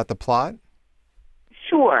little bit about the plot?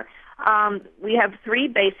 Sure. We have three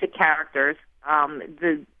basic characters.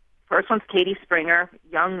 The first one's Katie Springer,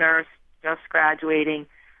 young nurse, just graduating,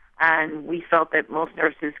 and we felt that most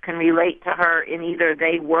nurses can relate to her in either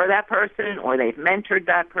they were that person or they've mentored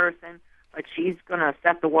that person, but she's going to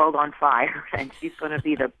set the world on fire, and she's going to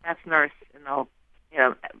be the best nurse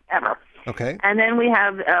ever. Okay. And then we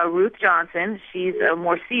have Ruth Johnson. She's a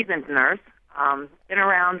more seasoned nurse, been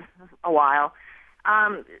around a while.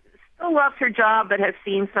 Still loves her job, but has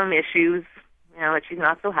seen some issues, that she's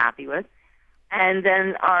not so happy with. And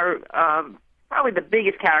then our probably the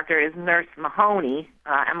biggest character is Nurse Mahoney,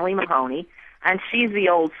 Emily Mahoney, and she's the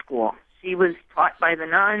old school. She was taught by the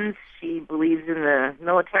nuns. She believes in the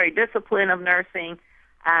military discipline of nursing,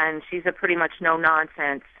 and she's a pretty much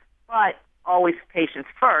no-nonsense, but always patients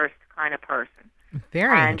first kind of person.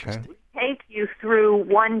 Very and interesting. We take you through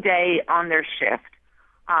one day on their shift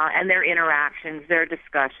and their interactions, their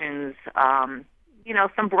discussions,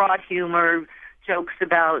 some broad humor, jokes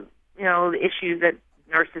about, the issues that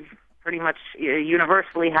nurses pretty much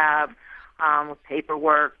universally have with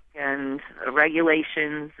paperwork and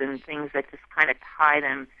regulations and things that just kind of tie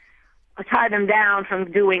them down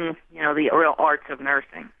from doing, the real arts of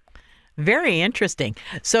nursing. Very interesting.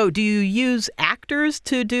 So do you use actors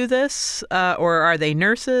to do this, or are they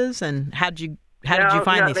nurses? And how did you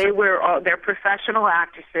find these? They're professional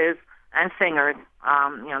actresses and singers.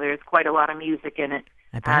 There's quite a lot of music in it.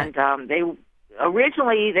 I bet. And they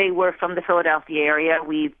were from the Philadelphia area.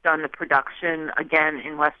 We've done the production again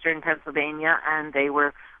in Western Pennsylvania, and they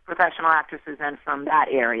were professional actresses and from that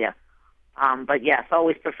area. But yes,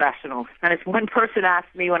 always professional. And as one person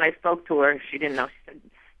asked me when I spoke to her, she didn't know. She said,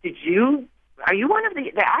 are you one of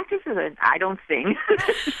the actresses? And I don't sing.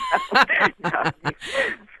 No.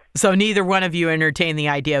 So neither one of you entertained the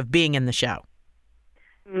idea of being in the show?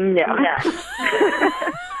 No.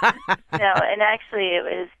 No, and actually it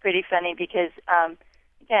was pretty funny because,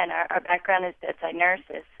 again, our background is bedside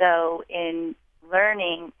nurses. So in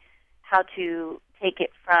learning how to take it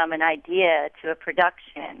from an idea to a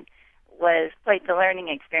production was quite the learning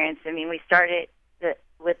experience. I mean, we started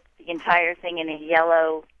with the entire thing in a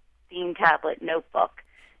yellow theme tablet notebook.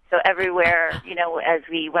 So everywhere, as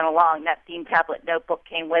we went along, that theme tablet notebook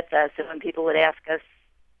came with us. And when people would ask us,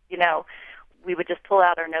 we would just pull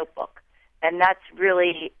out our notebook. And that's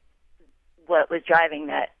really what was driving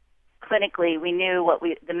that. Clinically, we knew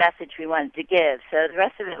the message we wanted to give. So the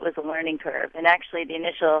rest of it was a learning curve. And actually, the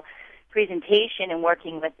initial presentation and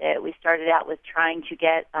working with it, we started out with trying to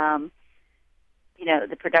get,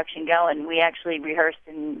 the production going. We actually rehearsed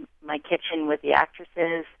in my kitchen with the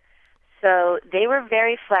actresses. So they were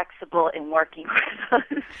very flexible in working with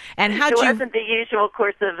us. And it wasn't the usual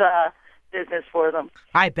course of business for them.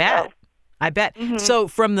 I bet. So. I bet. Mm-hmm. So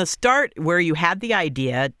from the start where you had the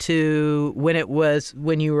idea to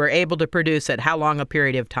when you were able to produce it, how long a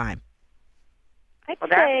period of time? I'd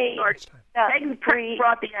say Peggy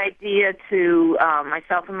brought the idea to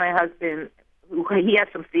myself and my husband. He has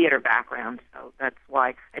some theater background, so that's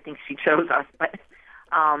why I think she chose us. But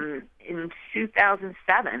in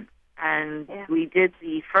 2007, and we did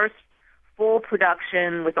the first full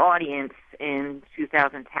production with audience in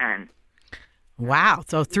 2010. Wow!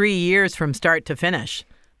 So 3 years from start to finish.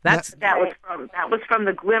 That was from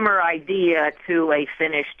the glimmer idea to a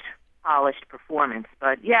finished, polished performance.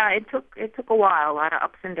 But yeah, it took a while, a lot of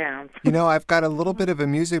ups and downs. I've got a little bit of a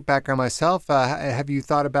music background myself. Have you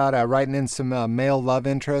thought about writing in some male love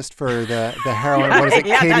interest for the heroine? What is it,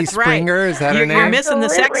 yeah, Katie that's Springer? Right. Is that her name? You're missing the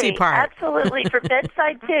sexy part. Absolutely. For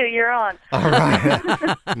bedside too, you're on. All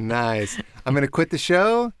right. Nice. I'm going to quit the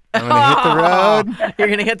show. I'm going to hit the road. You're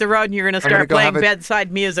going to hit the road and you're going to start playing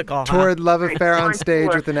bedside musical. Torrid love affair on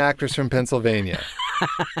stage with an actress from Pennsylvania.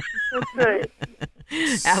 That's good.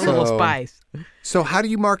 Add a little spice. So how do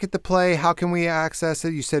you market the play? How can we access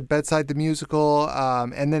it? You said bedside the musical.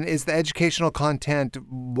 And then is the educational content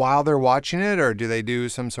while they're watching it, or do they do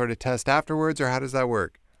some sort of test afterwards, or how does that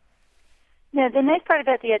work? No, the nice part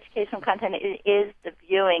about the educational content is the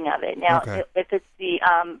viewing of it. Now, if it's the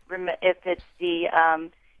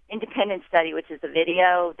independent study, which is a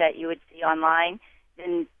video that you would see online,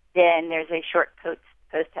 then there's a short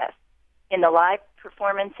post-test. In the live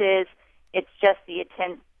performances, it's just the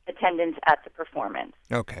attendance at the performance.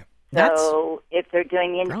 Okay. So if they're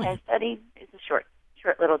doing the independent study, it's a short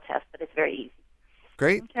little test, but it's very easy.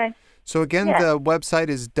 Great. Okay. So again, the website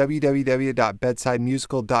is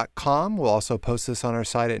www.bedsidemusical.com. We'll also post this on our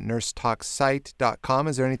site at nursetalksite.com.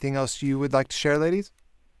 Is there anything else you would like to share, ladies?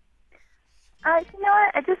 You know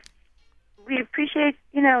what? We appreciate,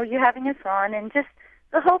 you having us on, and just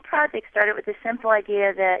the whole project started with the simple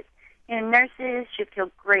idea that, nurses should feel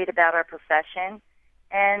great about our profession,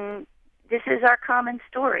 and this is our common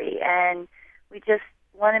story, and we just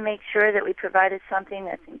want to make sure that we provided something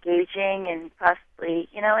that's engaging and possibly,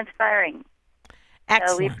 inspiring. Excellent.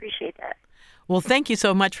 So we appreciate that. Well, thank you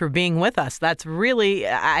so much for being with us. That's really,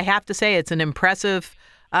 I have to say, it's an impressive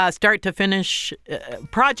start to finish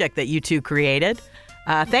project that you two created.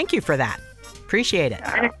 Thank you for that. Appreciate it.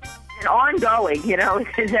 And ongoing, it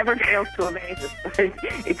never fails to amaze us.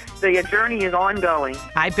 The journey is ongoing.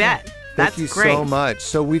 I bet. Thank you so much.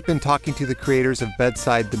 So we've been talking to the creators of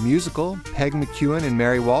Bedside the Musical, Peg McEwen and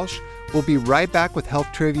Mary Walsh. We'll be right back with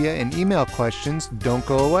health trivia and email questions. Don't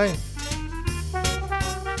go away.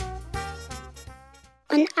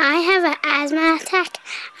 When I have an asthma attack,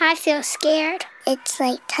 I feel scared. It's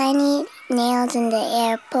like tiny nails in the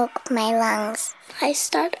air poke my lungs. I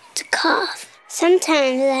start to cough.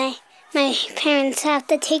 Sometimes my parents have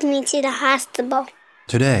to take me to the hospital.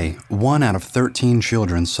 Today, 1 out of 13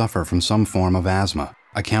 children suffer from some form of asthma,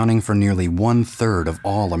 accounting for nearly 1/3 of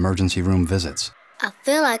all emergency room visits. I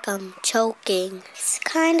feel like I'm choking. It's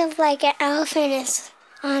kind of like an elephant is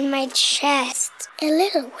on my chest. A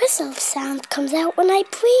little whistle sound comes out when I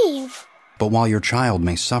breathe. But while your child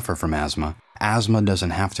may suffer from asthma doesn't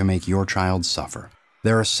have to make your child suffer.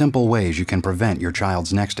 There are simple ways you can prevent your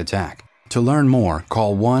child's next attack. To learn more,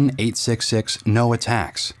 call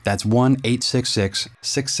 1-866-NO-ATTACKS. That's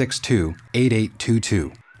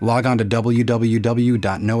 1-866-662-8822. Log on to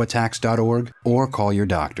www.noattacks.org or call your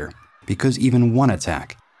doctor, because even one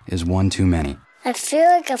attack is one too many. I feel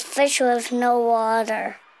like a fish with no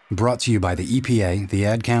water. Brought to you by the EPA, the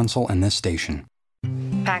Ad Council, and this station.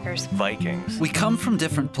 Packers. Vikings. We come from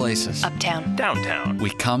different places. Uptown. Downtown.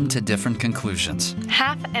 We come to different conclusions.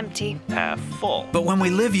 Half empty. Half full. But when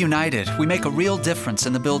we live united, we make a real difference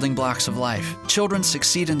in the building blocks of life. Children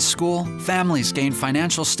succeed in school, families gain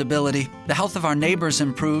financial stability, the health of our neighbors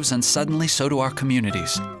improves, and suddenly so do our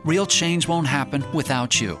communities. Real change won't happen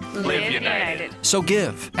without you. Live united. So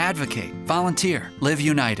give, advocate, volunteer, live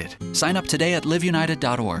united. Sign up today at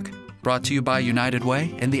liveunited.org. Brought to you by United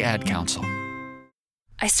Way and the Ad Council.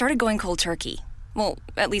 I started going cold turkey. Well,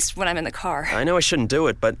 at least when I'm in the car. I know I shouldn't do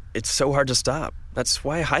it, but it's so hard to stop. That's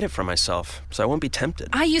why I hide it from myself, so I won't be tempted.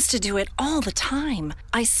 I used to do it all the time.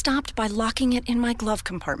 I stopped by locking it in my glove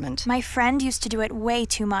compartment. My friend used to do it way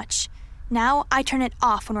too much. Now I turn it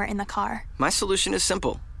off when we're in the car. My solution is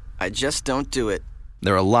simple. I just don't do it.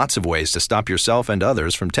 There are lots of ways to stop yourself and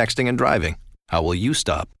others from texting and driving. How will you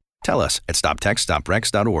stop? Tell us at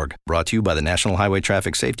stoptextstoprex.org. Brought to you by the National Highway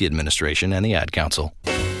Traffic Safety Administration and the Ad Council.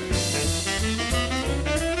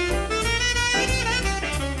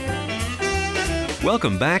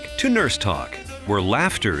 Welcome back to Nurse Talk, where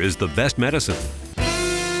laughter is the best medicine.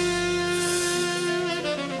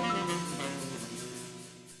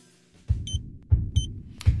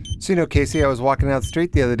 So, Casey, I was walking down the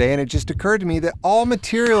street the other day, and it just occurred to me that all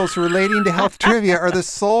materials relating to health trivia are the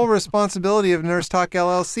sole responsibility of Nurse Talk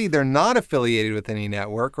LLC. They're not affiliated with any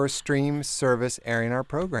network or stream service airing our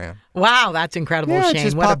program. Wow, that's incredible,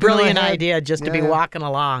 Shane. What a brilliant idea just to be walking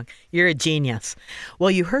along. You're a genius.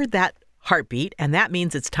 Well, you heard that heartbeat, and that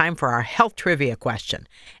means it's time for our health trivia question.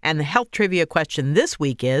 And the health trivia question this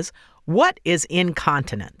week is, what is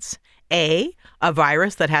incontinence? A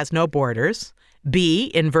virus that has no borders. B,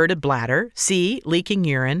 inverted bladder. C, leaking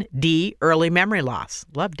urine. D, early memory loss.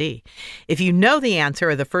 Love D. If you know the answer,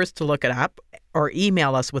 or the first to look it up, or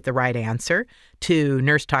email us with the right answer to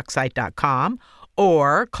nursetalksite.com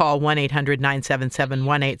or call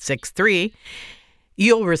 1-800-977-1863,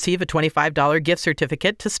 you'll receive a $25 gift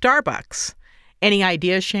certificate to Starbucks. Any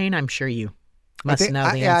ideas, Shane? I'm sure you must know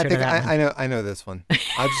the answer to that one. I know this one.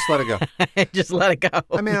 I'll just let it go. Just let it go.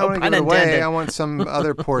 I mean, I don't want to give it away. I want some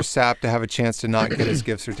other poor sap to have a chance to not get his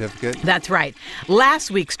gift certificate. That's right. Last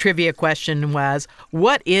week's trivia question was,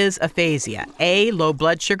 what is aphasia? A, low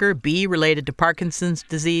blood sugar. B, related to Parkinson's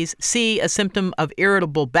disease. C, a symptom of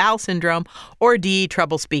irritable bowel syndrome. Or D,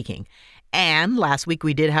 trouble speaking. And last week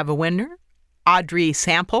we did have a winner. Audrey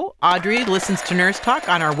Sample. Audrey listens to Nurse Talk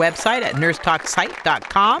on our website at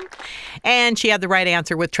nursetalksite.com, and she had the right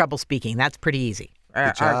answer with trouble speaking. That's pretty easy.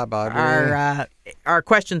 Good job, Audrey. Our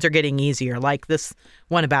questions are getting easier, like this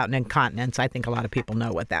one about incontinence. I think a lot of people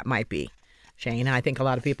know what that might be, Shane. I think a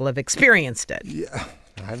lot of people have experienced it. Yeah,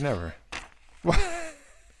 I've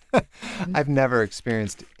never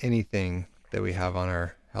experienced anything that we have on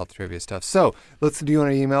our health trivia stuff. So let's do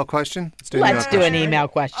an email question. Let's do an email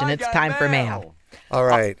question. It's time for mail. All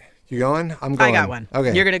right. You going? I'm going. I got one.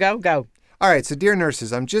 Okay. You're going to go? Go. All right. So, dear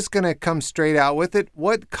nurses, I'm just going to come straight out with it.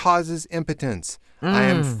 What causes impotence? I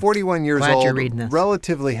am 41 years Glad old, you're reading this.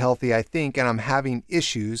 relatively healthy, I think, and I'm having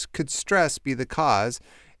issues. Could stress be the cause?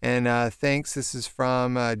 And thanks. This is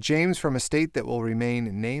from James from a state that will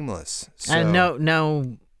remain nameless. So,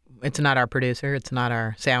 no, it's not our producer. It's not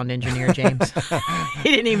our sound engineer, James.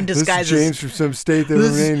 He didn't even disguise this is James from some state that will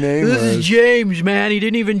remain nameless. This is James, man. He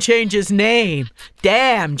didn't even change his name.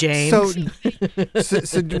 Damn, James.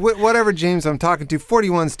 So whatever James I'm talking to,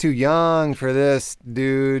 41's too young for this,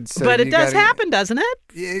 dude. So but it does happen, doesn't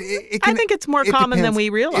it? I think it's more common than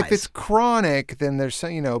we realize. If it's chronic, then there's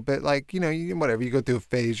some, but like, whatever, you go through a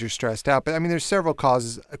phase, you're stressed out. But I mean, there's several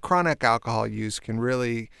causes. Chronic alcohol use can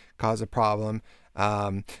really cause a problem.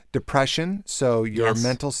 Depression, so your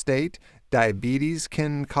mental state. Diabetes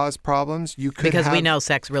can cause problems. Because we know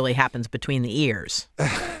sex really happens between the ears,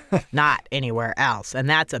 not anywhere else. And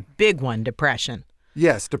that's a big one, depression.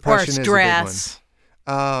 Yes, depression or stress. is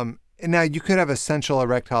a big one. And now you could have essential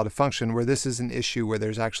erectile dysfunction where this is an issue where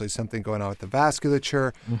there's actually something going on with the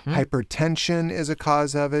vasculature. Mm-hmm. Hypertension is a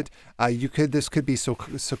cause of it. This could be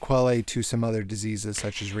sequelae to some other diseases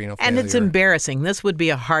such as renal failure. And it's embarrassing. This would be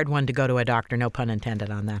a hard one to go to a doctor, no pun intended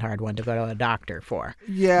on that hard one to go to a doctor for.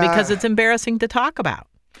 Yeah. Because it's embarrassing to talk about.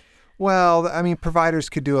 Well, I mean, providers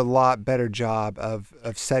could do a lot better job of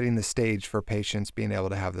setting the stage for patients being able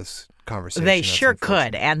to have this conversation. They sure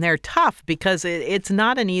could, and they're tough because it's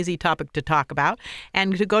not an easy topic to talk about.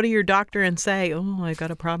 And to go to your doctor and say, oh, I got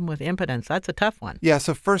a problem with impotence, that's a tough one. Yeah,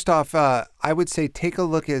 so first off, I would say take a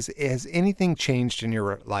look. Has anything changed in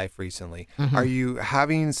your life recently? Mm-hmm. Are you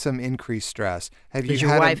having some increased stress? Is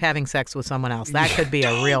your wife having sex with someone else? That could be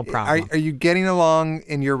a real problem. Are you getting along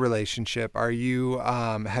in your relationship? Are you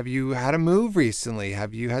have you had a move recently?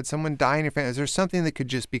 Have you had someone die in your family? Is there something that could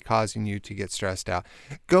just be causing you to get stressed out?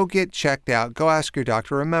 Go get checked out. Go ask your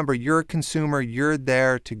doctor. Remember, you're a consumer. You're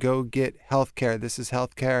there to go get health care. This is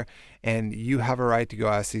health care, and you have a right to go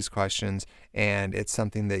ask these questions, and it's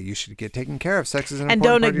something that you should get taken care of. Sex is an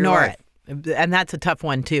important part of your life. And don't ignore it. And that's a tough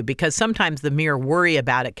one, too, because sometimes the mere worry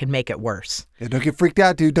about it can make it worse. Yeah, don't get freaked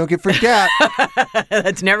out, dude. Don't get freaked out.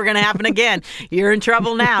 That's never going to happen again. You're in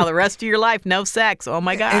trouble now. The rest of your life, no sex. Oh,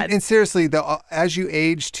 my God. And seriously, as you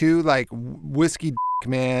age, too, like whiskey,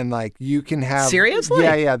 man, like you can have... Seriously?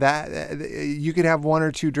 Yeah, that you could have one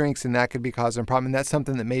or two drinks and that could be causing a problem. And that's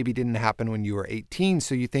something that maybe didn't happen when you were 18.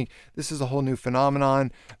 So you think this is a whole new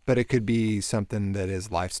phenomenon, but it could be something that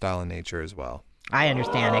is lifestyle in nature as well. I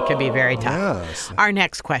understand. It could be very tough. Yes. Our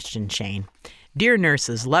next question, Shane. Dear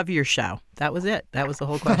nurses, love your show. That was it. That was the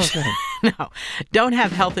whole question. No, don't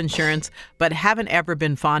have health insurance, but haven't ever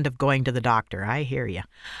been fond of going to the doctor. I hear you.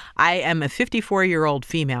 I am a 54-year-old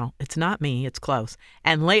female. It's not me. It's close.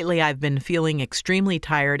 And lately I've been feeling extremely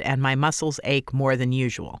tired and my muscles ache more than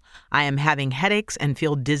usual. I am having headaches and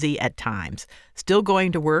feel dizzy at times. Still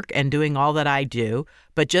going to work and doing all that I do,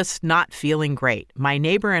 but just not feeling great. My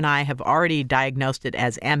neighbor and I have already diagnosed it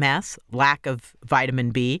as MS, lack of vitamin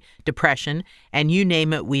B, depression, and you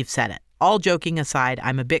name it, we've said it. All joking aside,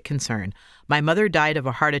 I'm a bit concerned. My mother died of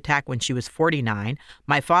a heart attack when she was 49.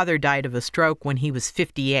 My father died of a stroke when he was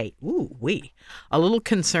 58. Ooh-wee. A little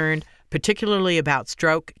concerned, particularly about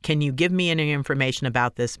stroke. Can you give me any information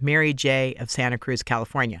about this? Mary J. of Santa Cruz,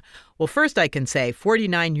 California. Well, first I can say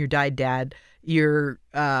 49, your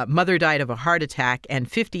mother died of a heart attack,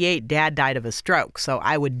 and 58, dad died of a stroke. So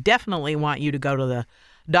I would definitely want you to go to the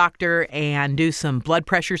doctor and do some blood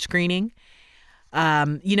pressure screening.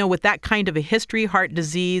 With that kind of a history, heart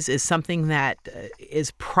disease is something that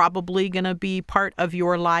is probably going to be part of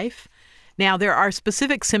your life. Now, there are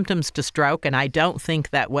specific symptoms to stroke, and I don't think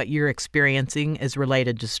that what you're experiencing is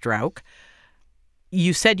related to stroke.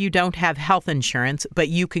 You said you don't have health insurance, but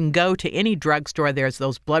you can go to any drugstore. There's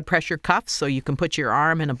those blood pressure cuffs, so you can put your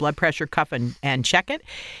arm in a blood pressure cuff and check it.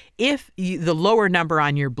 If the lower number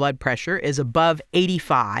on your blood pressure is above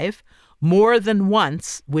 85, more than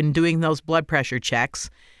once when doing those blood pressure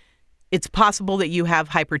checks, it's possible that you have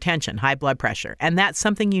hypertension, high blood pressure. And that's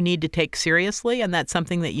something you need to take seriously, and that's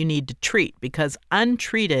something that you need to treat, because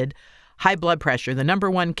untreated high blood pressure, the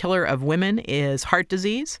number one killer of women is heart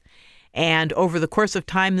disease. And over the course of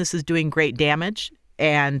time, this is doing great damage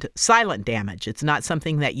and silent damage. It's not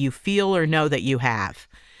something that you feel or know that you have.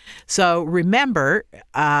 So remember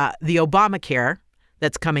the Obamacare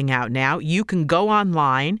that's coming out now. You can go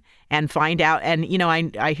online and find out. And,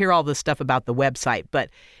 I hear all this stuff about the website, but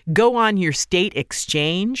go on your state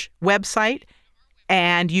exchange website.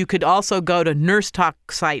 And you could also go to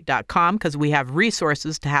nursetalksite.com because we have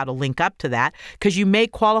resources to how to link up to that, because you may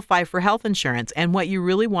qualify for health insurance. And what you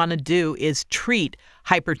really want to do is treat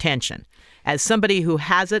hypertension. As somebody who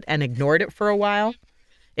has it and ignored it for a while,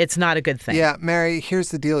 it's not a good thing. Yeah, Mary, here's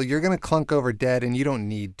the deal. You're going to clunk over dead and you don't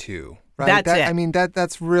need to. Right? That's it. I mean,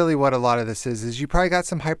 that's really what a lot of this is you probably got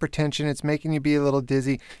some hypertension. It's making you be a little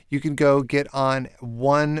dizzy. You can go get on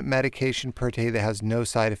one medication per day that has no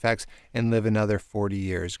side effects and live another 40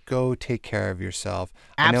 years. Go take care of yourself.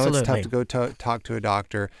 Absolutely. I know it's tough to go talk to a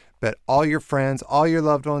doctor, but all your friends, all your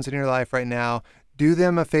loved ones in your life right now, do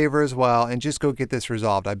them a favor as well and just go get this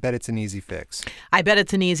resolved. I bet it's an easy fix. I bet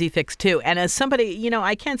it's an easy fix, too. And as somebody,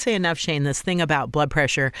 I can't say enough, Shane, this thing about blood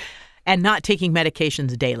pressure and not taking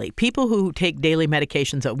medications daily. People who take daily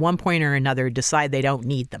medications at one point or another decide they don't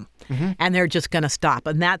need them, and they're just going to stop.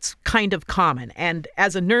 And that's kind of common. And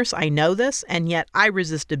as a nurse, I know this, and yet I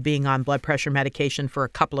resisted being on blood pressure medication for a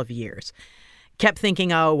couple of years. Kept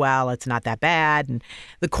thinking, oh, well, it's not that bad. And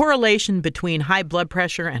the correlation between high blood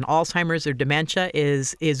pressure and Alzheimer's or dementia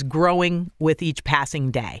is growing with each passing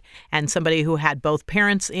day. And somebody who had both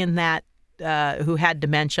parents in that, who had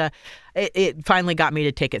dementia, it finally got me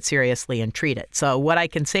to take it seriously and treat it. So what I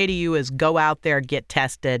can say to you is go out there, get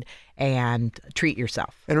tested, and treat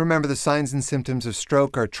yourself. And remember, the signs and symptoms of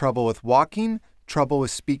stroke are trouble with walking, trouble with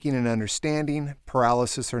speaking and understanding,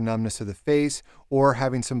 paralysis or numbness of the face, or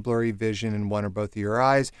having some blurry vision in one or both of your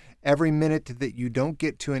eyes. Every minute that you don't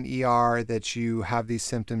get to an ER, that you have these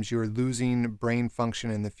symptoms, you're losing brain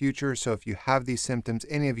function in the future. So if you have these symptoms,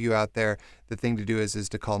 any of you out there, the thing to do is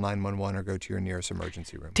to call 911 or go to your nearest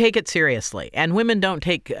emergency room. Take it seriously. And women don't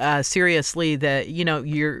take seriously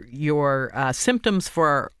your symptoms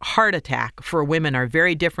for heart attack for women are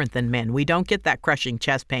very different than men. We don't get that crushing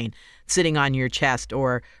chest pain sitting on your chest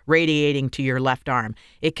or radiating to your left arm.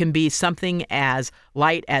 It can be something as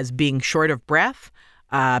light as being short of breath,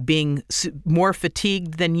 being more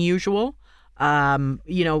fatigued than usual. A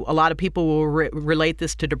lot of people will relate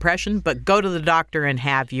this to depression, but go to the doctor and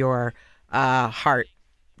have your heart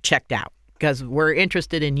checked out, because we're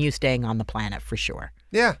interested in you staying on the planet for sure.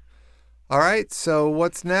 Yeah. All right. So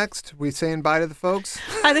what's next? We saying bye to the folks?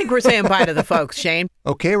 I think we're saying bye to the folks, Shane.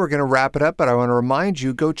 Okay, we're going to wrap it up, but I want to remind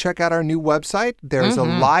you, go check out our new website. There's a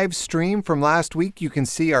live stream from last week. You can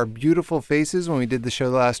see our beautiful faces when we did the show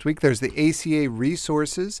last week. There's the ACA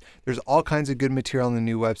resources. There's all kinds of good material on the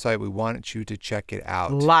new website. We want you to check it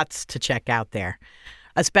out. Lots to check out there.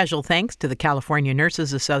 A special thanks to the California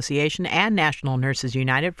Nurses Association and National Nurses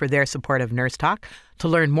United for their support of Nurse Talk. To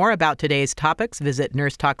learn more about today's topics, visit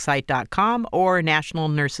nursetalksite.com or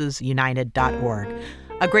nationalnursesunited.org.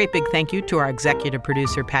 A great big thank you to our executive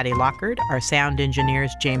producer, Patty Lockard, our sound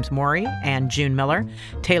engineers, James Morey and June Miller,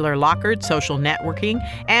 Taylor Lockard, Social Networking,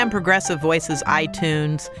 and Progressive Voices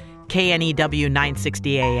iTunes, KNEW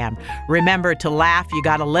 960 AM. Remember, to laugh, you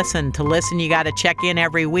got to listen. To listen, you got to check in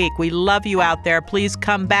every week. We love you out there. Please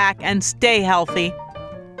come back and stay healthy.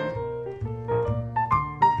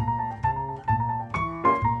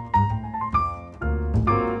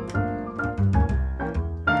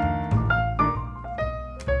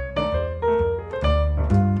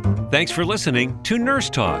 Thanks for listening to Nurse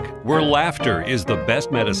Talk, where laughter is the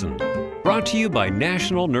best medicine. Brought to you by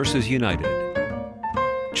National Nurses United.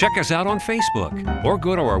 Check us out on Facebook or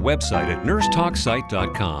go to our website at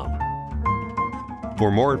nursetalksite.com. For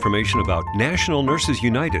more information about National Nurses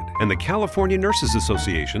United and the California Nurses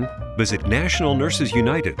Association, visit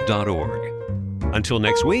nationalnursesunited.org. Until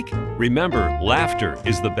next week, remember, laughter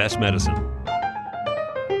is the best medicine.